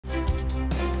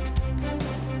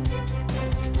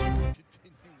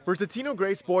For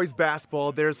Totino-Grace boys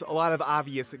basketball, there's a lot of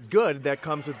obvious good that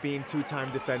comes with being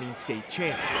two-time defending state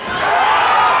champs.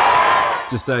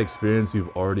 Just that experience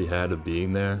you've already had of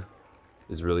being there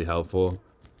is really helpful.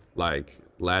 Like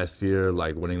last year,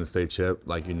 like winning the state chip,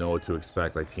 like you know what to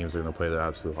expect, like teams are gonna play their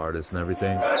absolute hardest and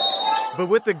everything. But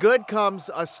with the good comes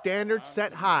a standard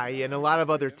set high and a lot of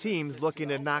other teams looking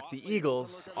to knock the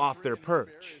Eagles off their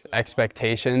perch.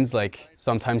 Expectations like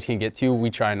sometimes can get to you. We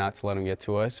try not to let them get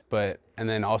to us, and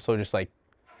then also just like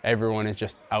everyone is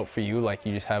just out for you. Like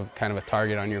you just have kind of a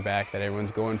target on your back that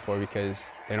everyone's going for because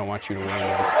they don't want you to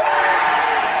win.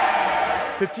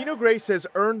 Totino-Grace has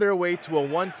earned their way to a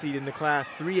 1 seed in the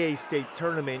Class AAA state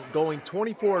tournament, going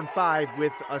 24-5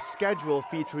 with a schedule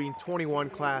featuring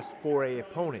 21 Class 4A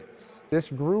opponents.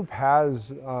 This group has,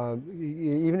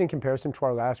 even in comparison to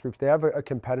our last groups, they have a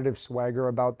competitive swagger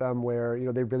about them where,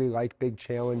 they really like big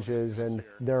challenges, and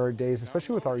there are days,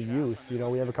 especially with our youth,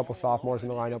 we have a couple sophomores in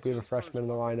the lineup, we have a freshman in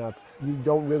the lineup. You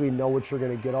don't really know what you're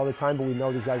going to get all the time, but we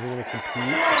know these guys are going to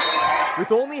compete.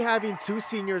 With only having 2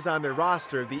 seniors on their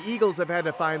roster, the Eagles have had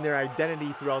to find their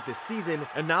identity throughout this season,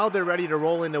 and now they're ready to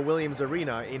roll into Williams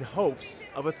Arena in hopes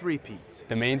of a three-peat.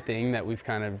 The main thing that we've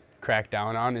kind of cracked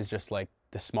down on is just like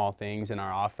the small things in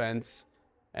our offense,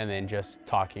 and then just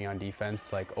talking on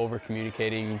defense, like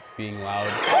over-communicating, being loud.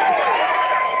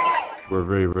 We're a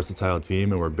very versatile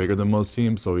team, and we're bigger than most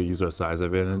teams, so we use our size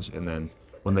advantage, and then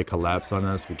when they collapse on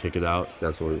us, we kick it out.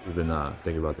 That's what we've been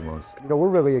thinking about the most. We're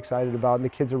really excited about, and the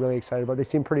kids are really excited about. They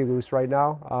seem pretty loose right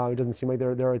now. It doesn't seem like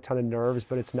there are a ton of nerves,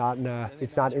 but it's not in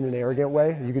an arrogant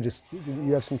way.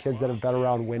 You have some kids that have bet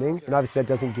around winning, and obviously that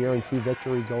doesn't guarantee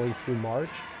victory going through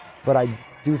March. But I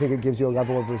do think it gives you a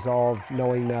level of resolve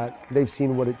knowing that they've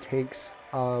seen what it takes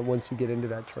once you get into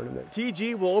that tournament.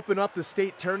 TG will open up the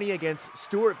state tourney against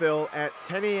Stewartville at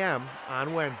 10 a.m.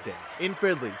 on Wednesday. In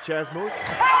Fridley, Chaz Moots,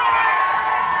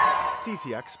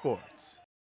 CCX Sports.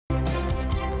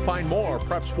 Find more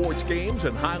prep sports games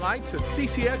and highlights at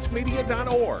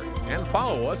ccxmedia.org and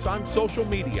follow us on social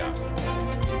media.